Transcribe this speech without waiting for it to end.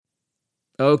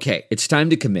Okay, it's time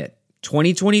to commit.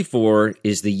 2024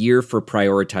 is the year for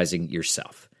prioritizing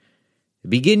yourself.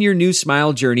 Begin your new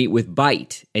smile journey with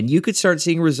Byte, and you could start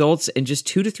seeing results in just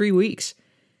 2 to 3 weeks.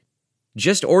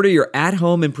 Just order your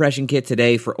at-home impression kit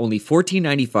today for only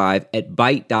 $14.95 at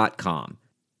Byte.com.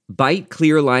 Byte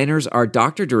clear liners are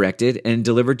doctor-directed and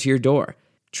delivered to your door.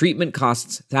 Treatment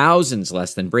costs thousands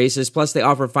less than braces, plus they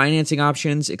offer financing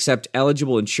options, accept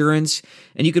eligible insurance,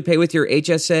 and you could pay with your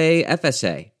HSA,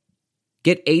 FSA.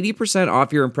 Get 80%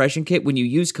 off your impression kit when you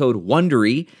use code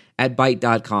WONDERY at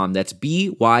Byte.com. That's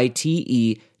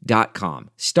BYTE.com.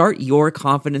 Start your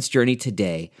confidence journey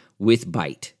today with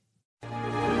Byte.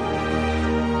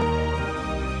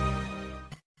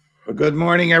 Good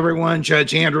morning, everyone.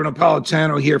 Judge Andrew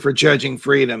Napolitano here for Judging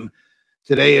Freedom.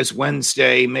 Today is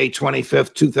Wednesday, May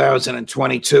 25th,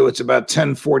 2022. It's about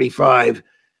 10:45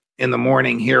 in the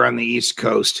morning here on the East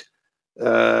Coast.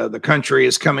 The country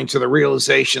is coming to the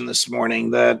realization this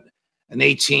morning that an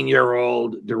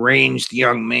 18-year-old deranged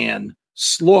young man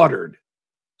slaughtered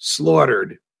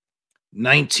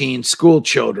 19 school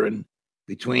children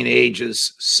between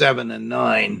ages 7 and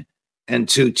 9 and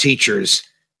 2 teachers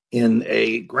in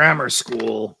a grammar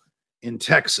school in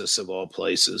Texas, of all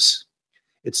places.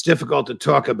 It's difficult to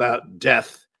talk about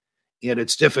death, yet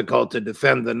it's difficult to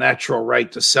defend the natural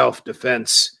right to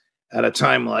self-defense at a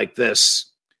time like this.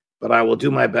 But I will do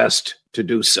my best to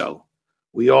do so.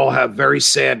 We all have very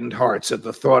saddened hearts at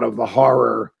the thought of the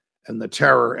horror and the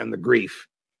terror and the grief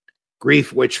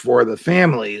which for the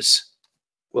families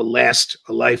will last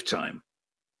a lifetime.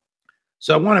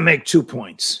 So I want to make 2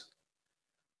 points.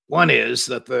 One is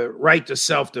that the right to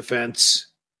self-defense,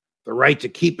 the right to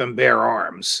keep and bear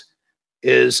arms,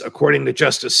 is, according to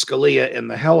Justice Scalia in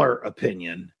the Heller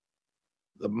opinion,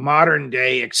 the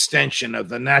modern-day extension of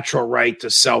the natural right to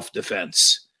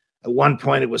self-defense. At one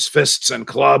point, it was fists and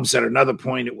clubs. At another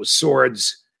point, it was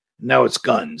swords. Now it's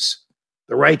guns.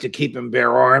 The right to keep and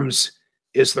bear arms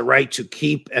is the right to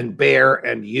keep and bear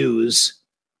and use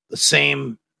the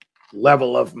same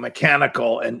level of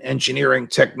mechanical and engineering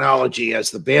technology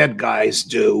as the bad guys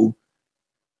do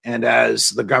and as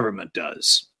the government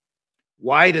does.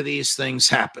 Why do these things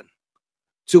happen?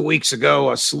 2 weeks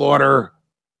ago, a slaughter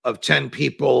of 10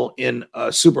 people in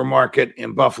a supermarket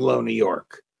in Buffalo, New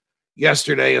York.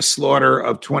 Yesterday, a slaughter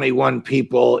of 21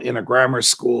 people in a grammar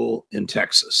school in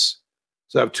Texas.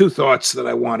 So I have 2 thoughts that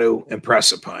I want to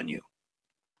impress upon you.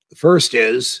 The first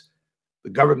is the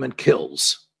government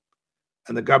kills,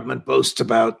 and the government boasts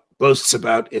about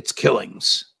its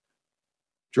killings.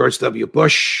 George W.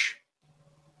 Bush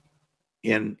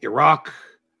in Iraq,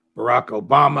 Barack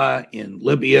Obama in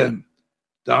Libya,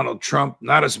 Donald Trump,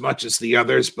 not as much as the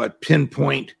others, but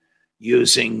pinpoint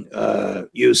using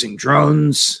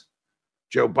drones.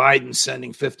 Joe Biden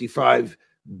sending $55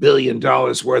 billion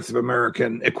worth of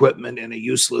American equipment in a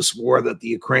useless war that the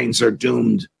Ukrainians are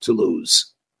doomed to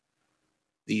lose.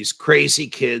 These crazy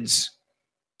kids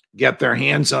get their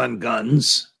hands on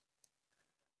guns.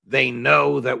 They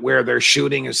know that where they're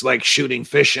shooting is like shooting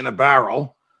fish in a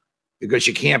barrel, because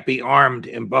you can't be armed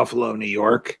in Buffalo, New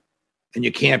York, and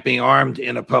you can't be armed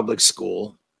in a public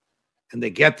school. And they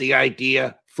get the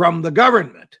idea from the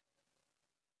government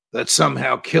that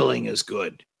somehow killing is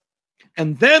good.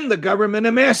 And then the government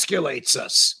emasculates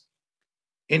us.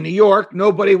 In New York,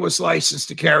 nobody was licensed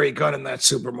to carry a gun in that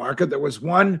supermarket. There was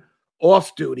one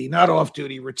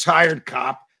retired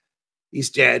cop. He's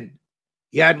dead.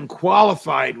 He hadn't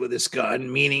qualified with his gun,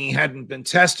 meaning he hadn't been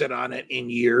tested on it in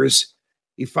years.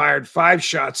 He fired 5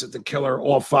 shots at the killer.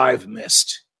 All 5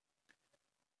 missed.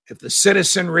 If the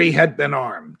citizenry had been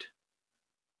armed,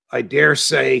 I dare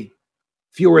say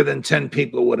fewer than 10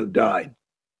 people would have died.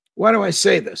 Why do I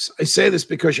say this? I say this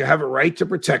because you have a right to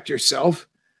protect yourself,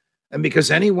 and because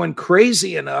anyone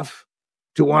crazy enough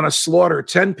to want to slaughter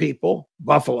 10 people,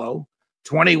 Buffalo,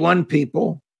 21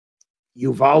 people,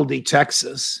 Uvalde,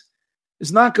 Texas,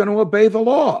 is not going to obey the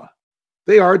law.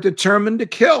 They are determined to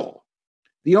kill.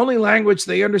 The only language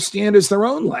they understand is their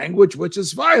own language, which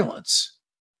is violence.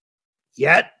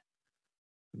 Yet,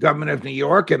 the government of New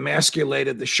York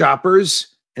emasculated the shoppers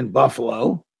in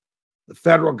Buffalo. The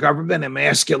federal government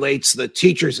emasculates the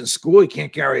teachers in school. You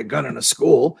can't carry a gun in a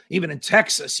school. Even in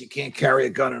Texas, you can't carry a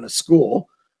gun in a school.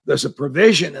 There's a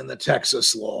provision in the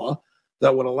Texas law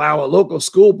that would allow a local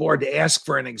school board to ask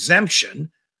for an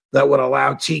exemption that would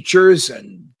allow teachers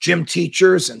and gym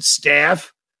teachers and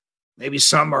staff, maybe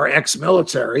some are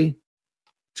ex-military,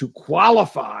 to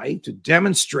qualify to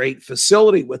demonstrate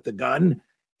facility with the gun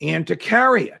and to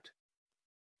carry it.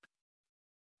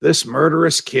 This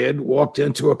murderous kid walked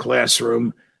into a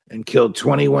classroom and killed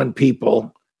 21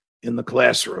 people in the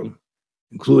classroom,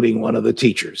 including one of the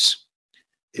teachers.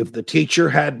 If the teacher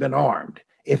had been armed,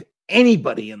 if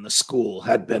anybody in the school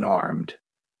had been armed,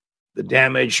 the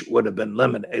damage would have been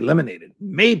eliminated.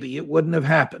 Maybe it wouldn't have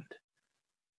happened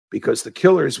because the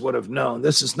killers would have known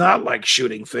this is not like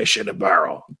shooting fish at a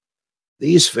barrel.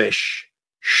 These fish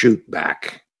shoot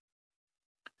back.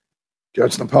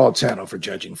 Judge Napolitano for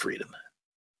Judging Freedom.